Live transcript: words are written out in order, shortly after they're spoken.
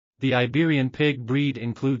The Iberian pig breed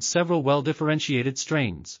includes several well-differentiated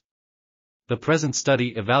strains. The present study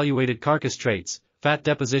evaluated carcass traits, fat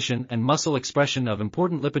deposition and muscle expression of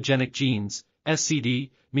important lipogenic genes,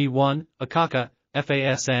 SCD, Me1, ACACA,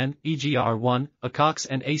 FASN, EGR1, ACOX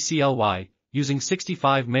and ACLY, using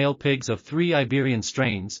 65 male pigs of 3 Iberian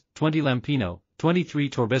strains, 20 Lampino, 23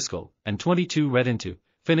 Torbiscal, and 22 Redintu,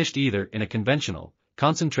 finished either in a conventional,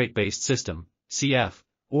 concentrate-based system, CF,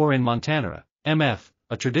 or in Montana, MF,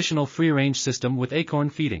 a traditional free-range system with acorn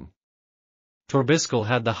feeding. Torbiscal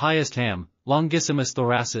had the highest ham, longissimus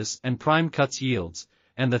thoracis and prime cuts yields,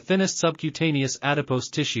 and the thinnest subcutaneous adipose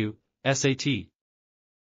tissue, SAT.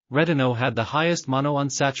 Redino had the highest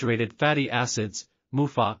monounsaturated fatty acids,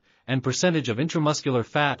 MUFA, and percentage of intramuscular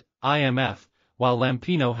fat, IMF, while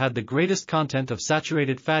Lampino had the greatest content of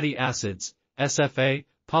saturated fatty acids, SFA,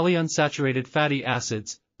 polyunsaturated fatty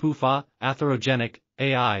acids, PUFA, atherogenic,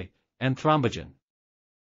 AI, and thrombogen.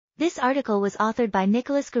 This article was authored by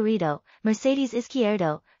Nicolás Garrido, Mercedes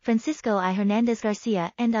Izquierdo, Francisco I.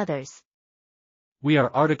 Hernández-García and others. We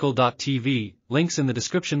are RTCLTV, links in the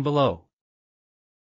description below.